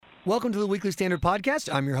Welcome to the Weekly Standard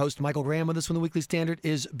Podcast. I'm your host, Michael Graham. With us from the Weekly Standard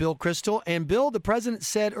is Bill Kristol. And Bill, the president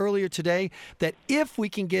said earlier today that if we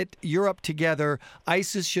can get Europe together,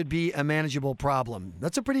 ISIS should be a manageable problem.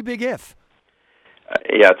 That's a pretty big if.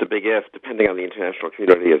 Yeah, it's a big if. Depending on the international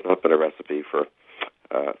community, has not been a recipe for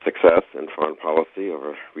success in foreign policy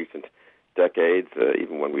over recent decades.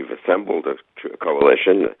 Even when we've assembled a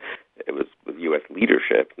coalition, it was with U.S.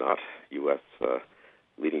 leadership, not U.S.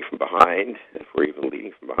 Leading from behind. If we're even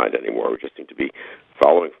leading from behind anymore, we just seem to be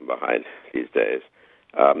following from behind these days.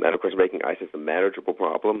 And of course, making ISIS a manageable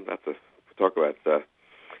problem. That's talk about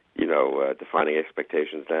defining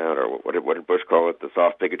expectations down, or what did Bush call it? The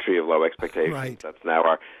soft bigotry of low expectations. Right. That's now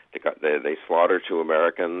they slaughter 2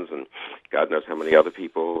 Americans, and God knows how many other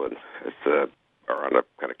people, and are on a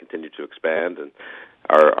kind of continue to expand. And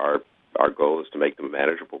our goal is to make them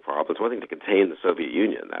manageable problems. One thing to contain the Soviet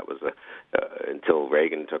Union. That was until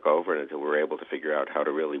Reagan took over and until we were able to figure out how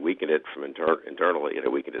to really weaken it from internally, and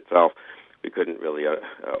it weakened itself. We couldn't really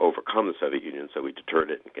overcome the Soviet Union, so we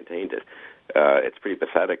deterred it and contained it. It's pretty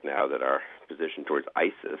pathetic now that our position towards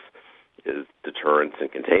ISIS is deterrence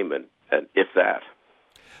and containment, and if that.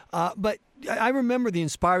 But I remember the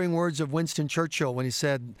inspiring words of Winston Churchill when he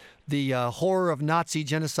said the horror of Nazi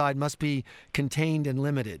genocide must be contained and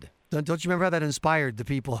limited. Don't you remember how that inspired the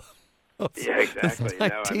people of yeah, exactly. the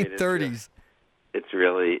 1930s? It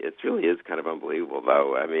really is kind of unbelievable,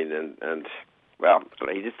 though. I mean, and well,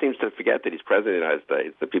 he just seems to forget that he's president of the United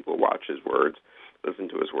States, that people watch his words, listen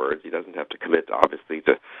to his words. He doesn't have to commit, obviously,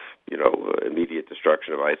 to immediate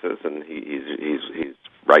destruction of ISIS, and he's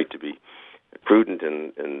right to be prudent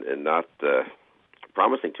and not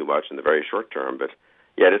promising too much in the very short term. But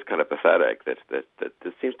yeah, it is kind of pathetic that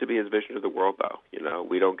this seems to be his vision of the world, though.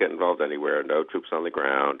 We don't get involved anywhere, no troops on the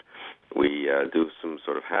ground. We do some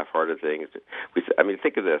sort of half-hearted things.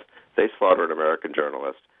 Think of this. They slaughter an American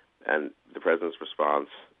journalist, and the president's response,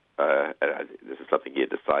 this is something he had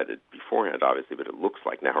decided beforehand, obviously, but it looks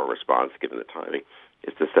like now a response, given the timing,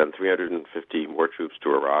 is to send 350 more troops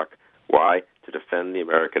to Iraq. Why? To defend the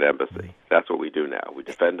American embassy. That's what we do now. We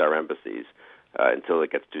defend our embassies until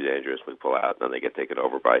it gets too dangerous. We pull out, and then they get taken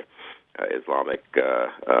over by Islamic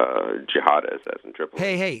jihadists, as in Tripoli.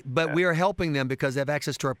 Hey, but we are helping them because they have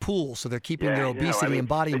access to our pool, so they're keeping their obesity and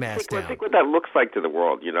body mass down. Think what that looks like to the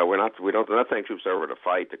world. We're not sending troops over to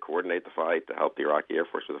fight, to coordinate the fight, to help the Iraqi Air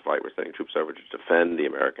Force with the fight. We're sending troops over to defend the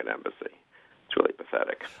American embassy. It's really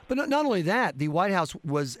pathetic. But not only that, the White House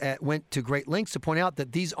went to great lengths to point out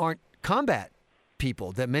that these aren't combat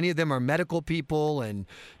people, that many of them are medical people and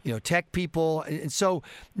tech people. And so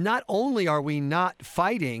not only are we not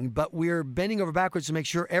fighting, but we're bending over backwards to make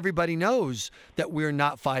sure everybody knows that we're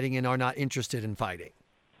not fighting and are not interested in fighting.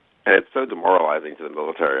 And it's so demoralizing to the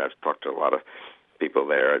military. I've talked to a lot of people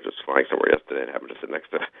there. I was just flying somewhere yesterday and happened to sit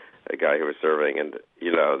next to a guy who was serving, and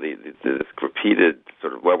this repeated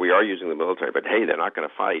sort of, well, we are using the military, but hey, they're not going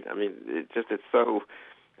to fight. I mean, it's so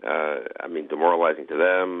demoralizing to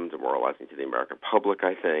them, demoralizing to the American public,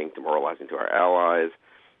 I think, demoralizing to our allies.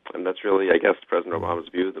 And that's really, I guess, President Obama's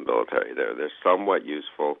view of the military. They're somewhat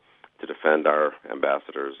useful to defend our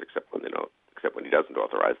ambassadors, except when he doesn't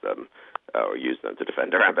authorize them or use them to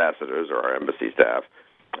defend our ambassadors or our embassy staff.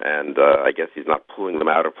 And I guess he's not pulling them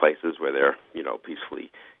out of places where they're,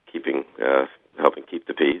 peacefully helping keep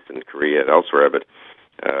the peace in Korea and elsewhere. But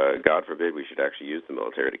God forbid we should actually use the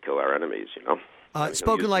military to kill our enemies,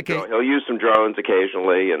 He'll use some drones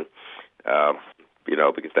occasionally, and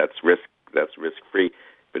because that's risk free.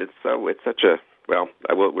 But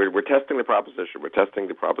we're testing the proposition. We're testing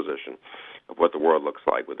the proposition of what the world looks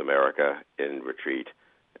like with America in retreat,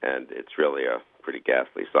 and it's really a pretty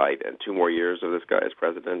ghastly sight. And 2 more years of this guy as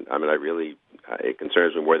president, it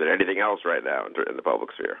concerns me more than anything else right now in the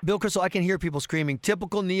public sphere. Bill Kristol, I can hear people screaming,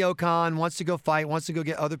 typical neocon, wants to go fight, wants to go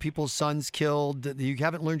get other people's sons killed. You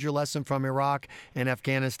haven't learned your lesson from Iraq and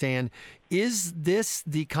Afghanistan. Is this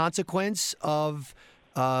the consequence of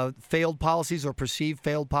failed policies or perceived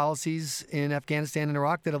failed policies in Afghanistan and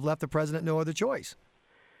Iraq that have left the president no other choice?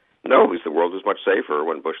 No, the world was much safer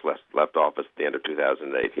when Bush left office at the end of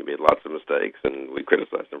 2008. He made lots of mistakes, and we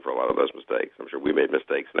criticized him for a lot of those mistakes. I'm sure we made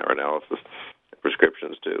mistakes in our analysis,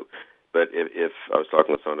 prescriptions too. But if I was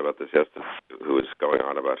talking with someone about this yesterday, who was going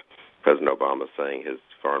on about President Obama saying his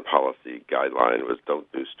foreign policy guideline was don't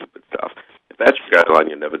do stupid stuff. If that's your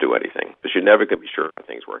guideline, you'll never do anything, because you're never going to be sure how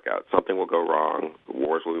things work out. Something will go wrong.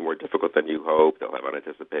 Wars will be more difficult than you hope. They'll have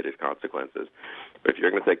unanticipated consequences. But if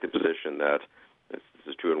you're going to take the position that this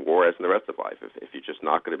is true in war as in the rest of life. If you're just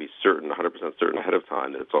not going to be certain, 100% certain ahead of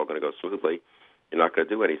time that it's all going to go smoothly, you're not going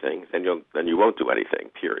to do anything, then you won't do anything,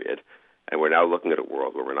 period. And we're now looking at a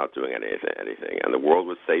world where we're not doing anything. And the world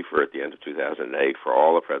was safer at the end of 2008 for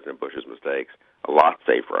all of President Bush's mistakes, a lot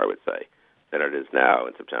safer, I would say, than it is now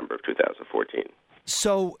in September of 2014.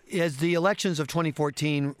 So as the elections of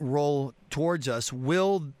 2014 roll towards us,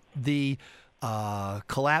 will the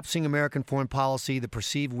collapsing American foreign policy, the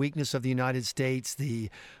perceived weakness of the United States, the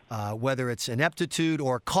whether it's ineptitude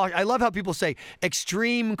or caution. I love how people say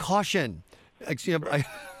extreme caution.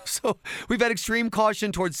 So we've had extreme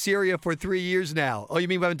caution towards Syria for 3 years now. Oh, you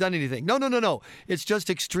mean we haven't done anything? No. It's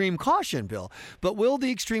just extreme caution, Bill. But will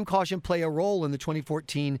the extreme caution play a role in the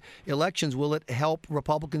 2014 elections? Will it help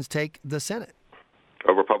Republicans take the Senate?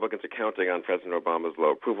 Republicans are counting on President Obama's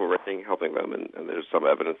low approval rating, helping them, and there's some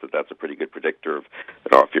evidence that that's a pretty good predictor of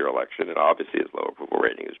an off-year election. And obviously his low approval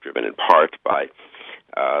rating is driven in part by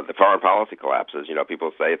the foreign policy collapses.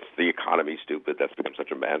 People say it's the economy stupid. That's become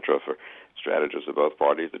such a mantra for strategists of both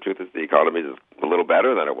parties. The truth is the economy is a little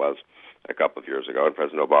better than it was a couple of years ago, and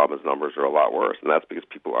President Obama's numbers are a lot worse. And that's because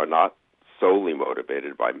people are not solely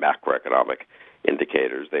motivated by macroeconomic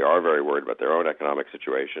indicators. They are very worried about their own economic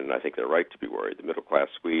situation, and I think they're right to be worried. The middle-class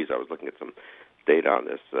squeeze, I was looking at some data on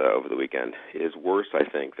this over the weekend, is worse, I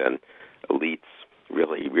think, than elites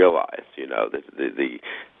really realize. The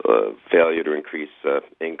failure to increase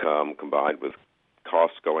income combined with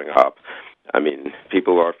costs going up. I mean,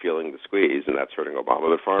 people are feeling the squeeze, and that's hurting Obama.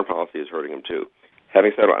 But foreign policy is hurting him, too.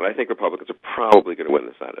 Having said that, and I think Republicans are probably going to win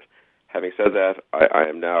the Senate. Having said that, I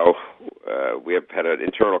am now, we have had an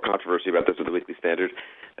internal controversy about this with the Weekly Standard.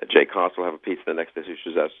 Jay Koss will have a piece in the next issue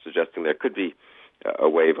suggesting there could be a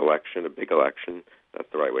wave election, a big election.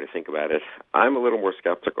 That's the right way to think about it. I'm a little more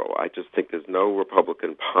skeptical. I just think there's no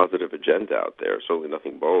Republican positive agenda out there, certainly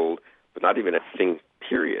nothing bold, but not even anything,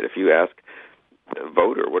 period. If you ask a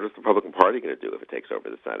voter, what is the Republican Party going to do if it takes over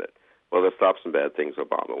the Senate? Well, they'll stop some bad things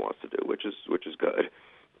Obama wants to do, which is good.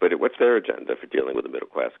 But what's their agenda for dealing with the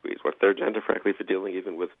middle-class squeeze? What's their agenda, frankly, for dealing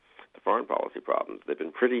even with the foreign policy problems? They've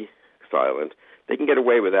been pretty silent. They can get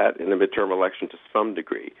away with that in the midterm election to some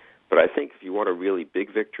degree. But I think if you want a really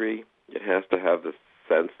big victory, it has to have the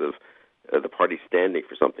sense of the party standing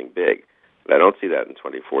for something big. But I don't see that in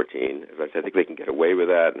 2014. As I said, I think they can get away with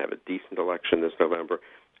that and have a decent election this November.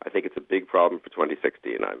 I think it's a big problem for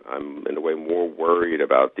 2016. I'm in a way more worried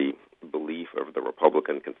about the belief of the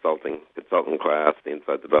Republican consultant class, the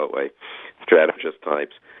inside the beltway strategist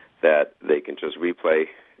types, that they can just replay.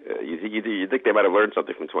 You think they might have learned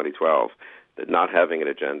something from 2012, that not having an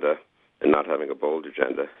agenda and not having a bold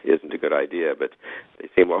agenda isn't a good idea, but they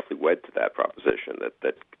seem awfully wed to that proposition,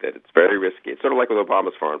 that it's very risky. It's sort of like with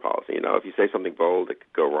Obama's foreign policy. If you say something bold, it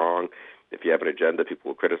could go wrong. If you have an agenda, people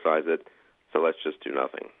will criticize it. So let's just do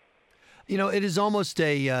nothing. It is almost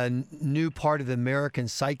a new part of the American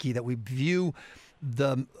psyche that we view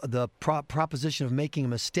the proposition of making a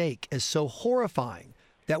mistake as so horrifying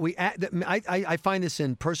that I find this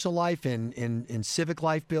in personal life, in civic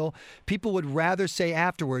life, Bill. People would rather say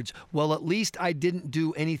afterwards, well, at least I didn't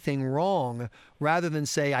do anything wrong, rather than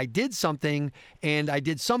say I did something and I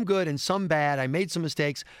did some good and some bad. I made some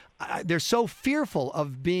mistakes. They're so fearful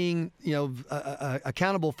of being,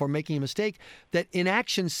 accountable for making a mistake that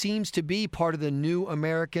inaction seems to be part of the new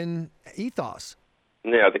American ethos.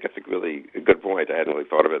 Yeah, I think that's a really good point. I hadn't really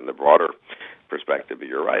thought of it in the broader perspective, but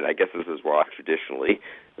you're right. I guess this is why traditionally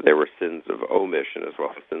there were sins of omission as well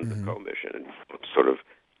as sins of commission, and sort of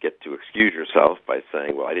get to excuse yourself by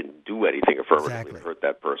saying, well, I didn't do anything affirmatively to hurt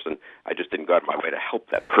that person. I just didn't go out of my way to help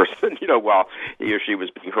that person, while he or she was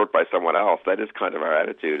being hurt by someone else. That is kind of our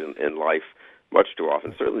attitude in life much too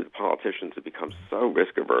often. Certainly the politicians have become so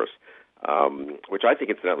risk-averse, which I think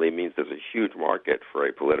incidentally means there's a huge market for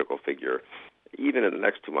a political figure, even in the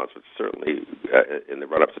next 2 months, but certainly in the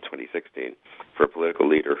run-up to 2016, for a political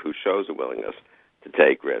leader who shows a willingness to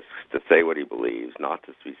take risks, to say what he believes, not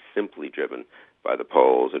to be simply driven by the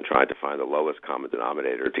polls and trying to find the lowest common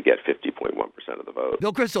denominator to get 50.1% of the vote.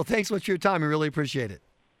 Bill Kristol, thanks so much for your time. I really appreciate it.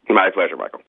 My pleasure, Michael.